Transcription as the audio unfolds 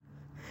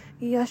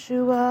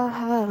Yeshua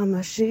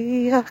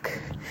HaMashiach,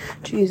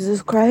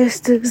 Jesus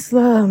Christ is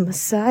the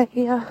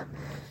Messiah.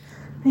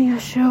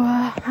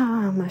 Yeshua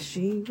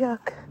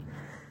HaMashiach,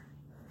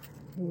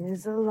 he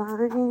is a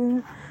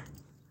lion.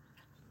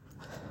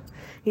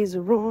 He's a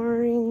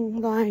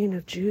roaring lion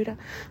of Judah.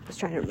 I was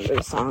trying to remember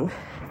the song.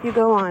 You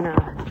go on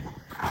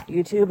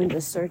YouTube and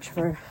just search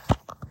for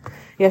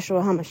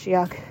Yeshua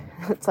HaMashiach.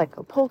 It's like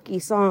a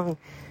polky song.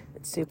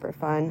 It's super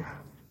fun.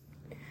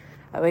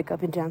 I wake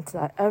up and dance to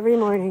that every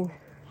morning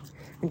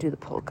and do the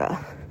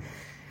polka.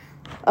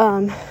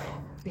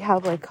 We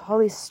have like all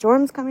these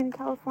storms coming to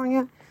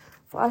California,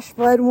 flash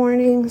flood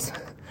warnings.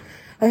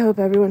 I hope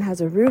everyone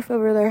has a roof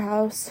over their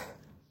house.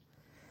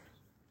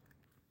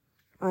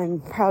 I'm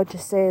proud to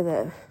say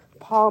that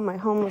Paul, my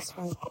homeless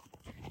friend,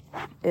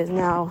 is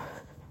now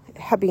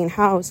being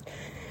housed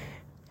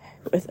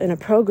within a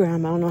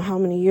program. I don't know how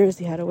many years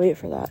he had to wait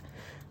for that.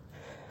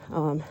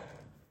 And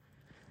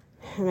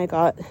I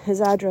got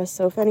his address,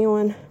 so if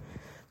anyone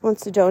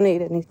wants to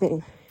donate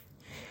anything,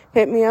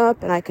 hit me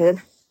up and I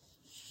could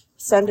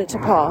send it to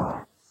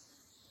Paul.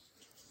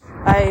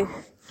 I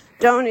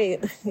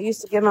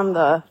used to give him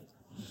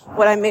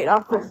what I made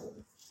off of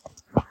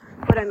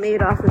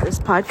this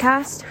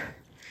podcast,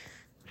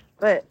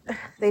 but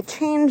they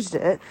changed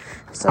it,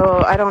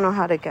 so I don't know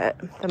how to get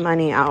the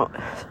money out.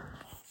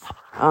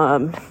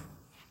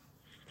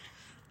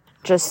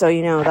 Just so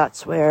you know,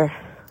 that's where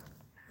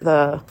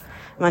the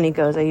money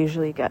goes. I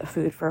usually get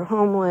food for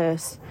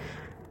homeless.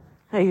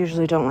 I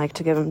usually don't like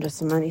to give them just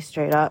some money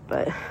straight up,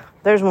 but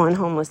there's one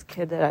homeless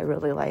kid that I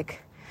really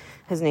like.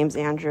 His name's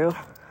Andrew.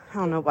 I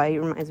don't know why he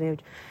reminds me of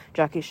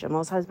Jackie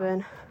Schimmel's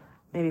husband.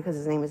 Maybe because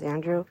his name is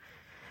Andrew.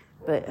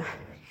 But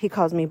he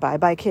calls me Bye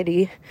Bye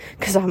Kitty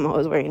because I'm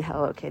always wearing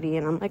Hello Kitty.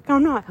 And I'm like,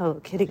 I'm not Hello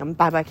Kitty, I'm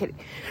Bye Bye Kitty.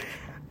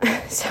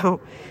 So,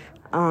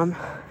 I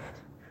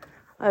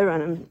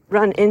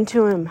run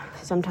into him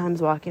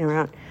sometimes walking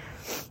around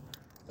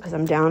because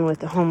I'm down with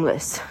the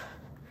homeless.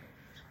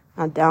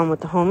 Not down with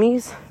the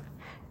homies.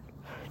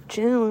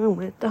 Chilling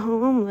with the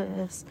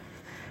homeless.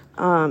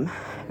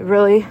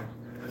 Really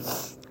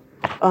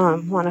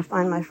want to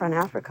find my friend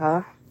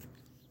Africa.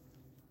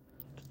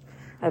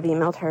 I've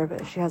emailed her,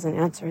 but she hasn't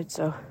answered,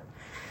 so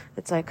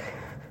it's like,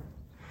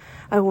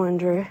 I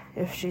wonder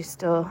if she's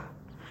still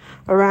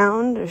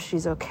around, if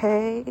she's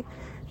okay,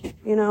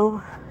 you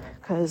know,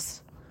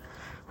 because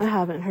I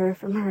haven't heard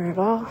from her at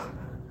all.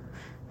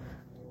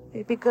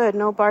 It'd be good.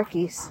 No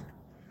barkies.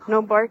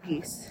 No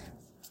barkies.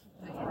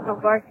 No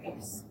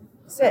barkies.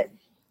 Sit.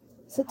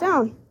 Sit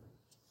down.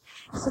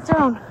 Sit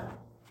down.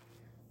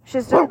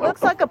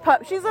 Looks like a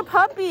pup. She's a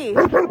puppy.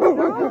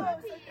 No.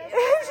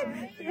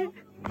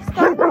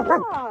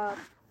 Stop.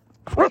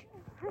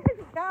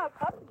 Yeah,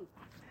 puppy.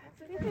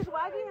 She's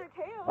wagging her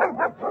tail.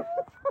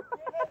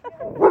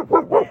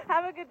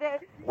 Have a good day.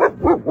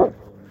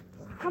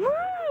 Come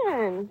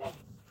on.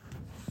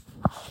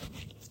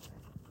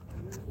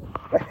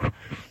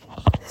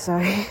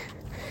 Sorry.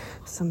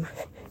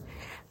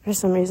 For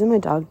some reason, my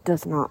dog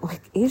does not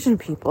like Asian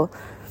people.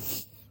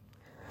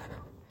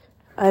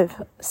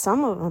 I've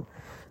some of them,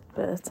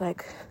 but it's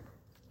like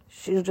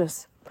she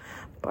just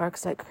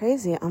barks like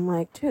crazy. I'm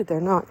like, dude,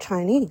 they're not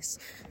Chinese.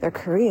 They're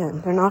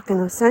Korean. They're not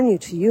going to send you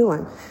to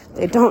Yulin.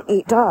 They don't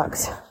eat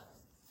dogs.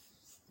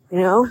 You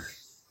know?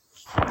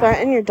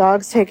 Threatening your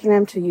dogs taking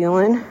them to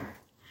Yulin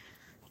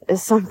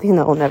is something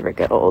that will never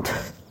get old.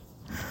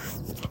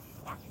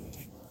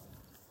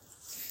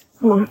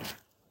 Come on.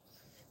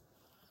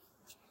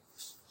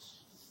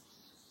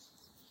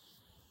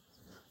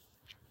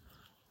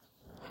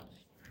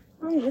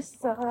 On this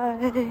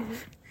side,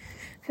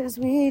 cause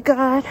we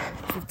got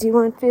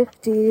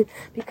 5150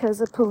 because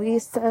the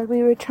police said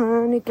we were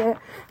trying to get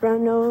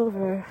run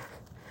over,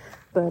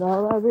 but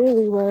all I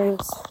really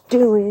was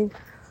doing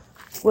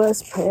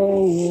was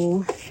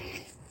praying.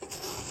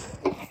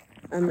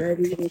 I'm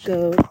ready to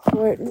go to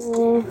court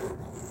now.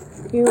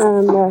 You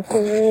are my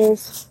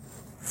first.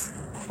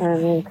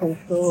 I'm in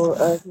control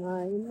of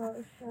my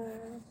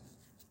emotions.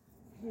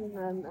 You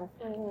are my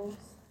first.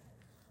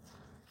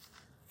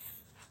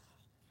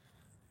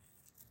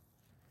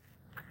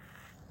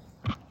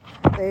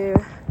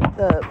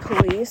 The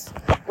police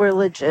were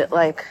legit,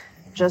 like,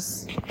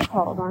 just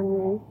called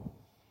on me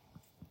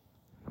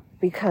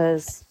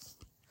because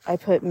I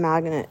put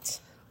magnets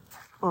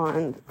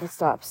on the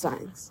stop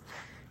signs.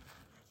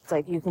 It's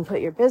like, you can put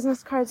your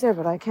business cards there,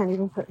 but I can't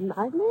even put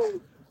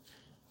magnets?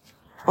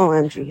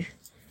 OMG.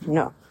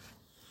 No.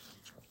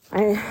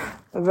 I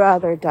would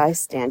rather die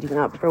standing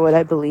up for what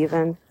I believe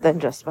in than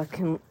just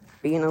fucking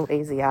being a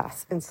lazy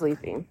ass and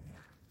sleeping.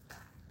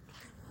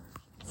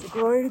 So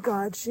glory to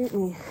God, shoot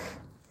me.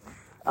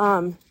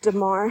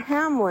 Damar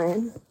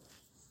Hamlin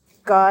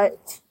had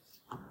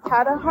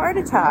a heart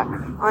attack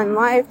on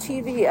live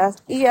TV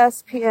at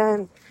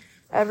ESPN.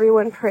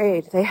 Everyone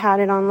prayed. They had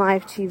it on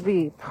live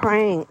TV,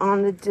 praying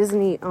on the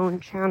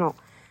Disney-owned channel.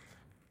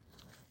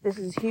 This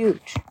is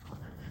huge.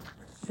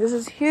 This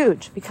is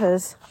huge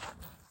because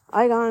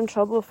I got in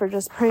trouble for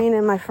just praying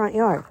in my front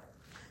yard.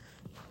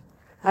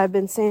 I've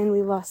been saying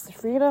we lost the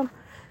freedom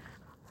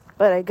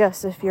But I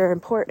guess if you're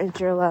important,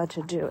 you're allowed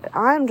to do it.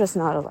 I'm just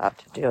not allowed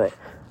to do it.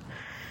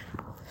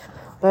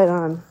 But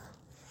I'm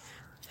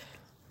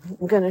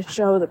going to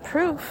show the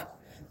proof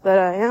that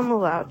I am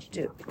allowed to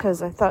do it,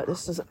 because I thought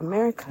this was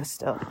America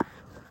still.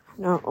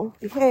 No,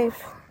 behave.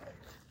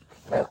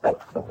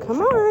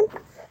 Come on.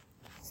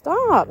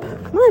 Stop.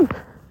 Come on.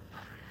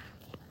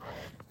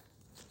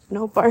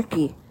 No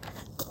barky.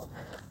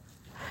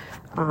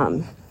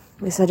 At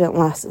least I didn't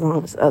last as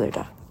long as the other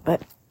dog.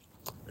 But,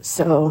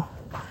 so,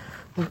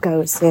 like I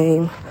was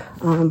saying,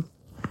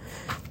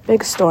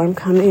 big storm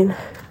coming.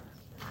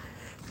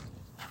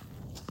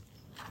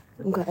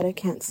 I'm glad I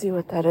can't see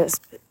what that is,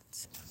 but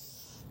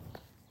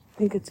I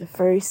think it's a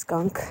furry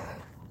skunk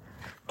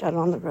dead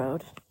on the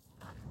road.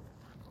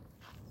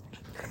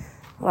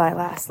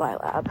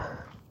 Lilab.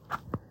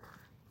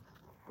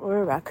 Or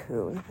a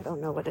raccoon. I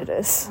don't know what it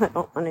is. I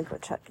don't want to go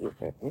check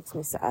either. It makes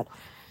me sad.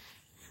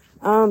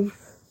 But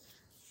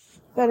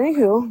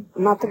anywho,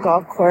 I'm at the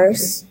golf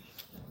course.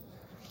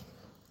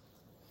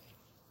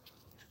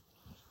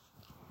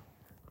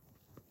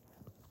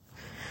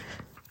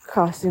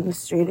 Crossing the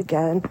street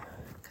again,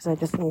 because I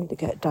just need to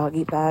get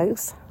doggy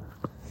bags.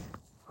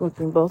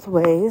 Looking both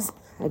ways.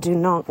 I do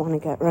not want to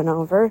get run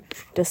over,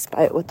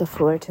 despite what the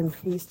Fullerton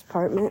Police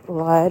Department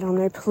lied on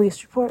their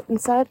police report and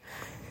said.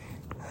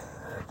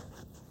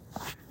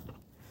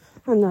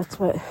 And that's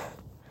what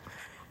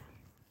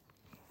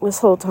this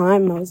whole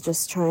time I was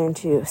just trying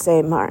to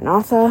say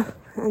Maranatha,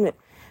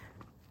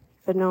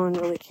 but no one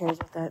really cares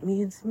what that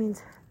means. It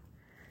means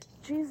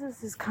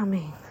Jesus is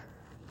coming.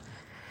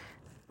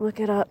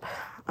 Look it up.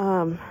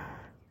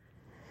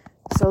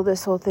 So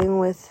this whole thing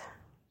with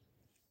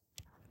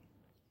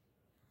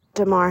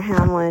Damar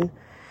Hamlin,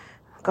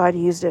 God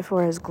used it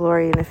for his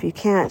glory, and if you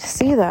can't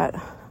see that,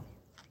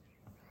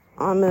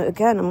 I'm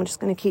just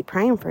going to keep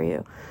praying for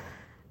you,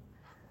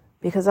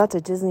 because that's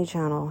a Disney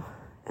Channel.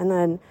 And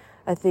then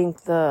I think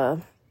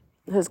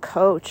his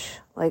coach,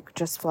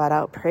 just flat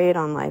out prayed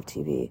on live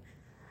TV.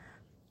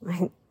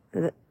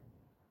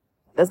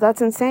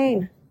 That's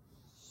insane.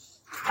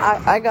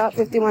 I got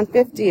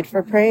 5150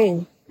 for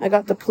praying. I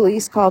got the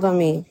police called on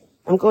me.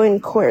 I'm going to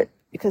court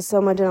because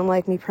someone didn't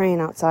like me praying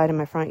outside in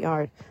my front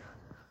yard.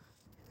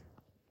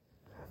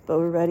 But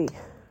we're ready.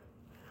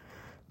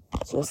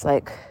 It's just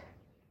like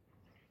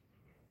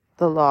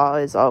the law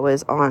is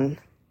always on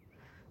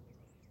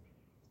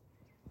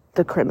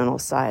the criminal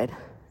side,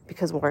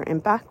 because we're in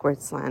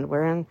backwards land.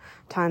 We're in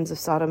times of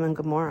Sodom and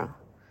Gomorrah.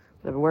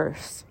 They're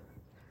worse.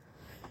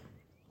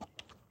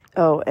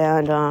 Oh,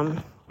 and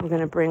we're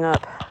going to bring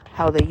up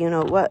how the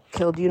you-know-what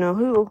killed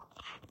you-know-who.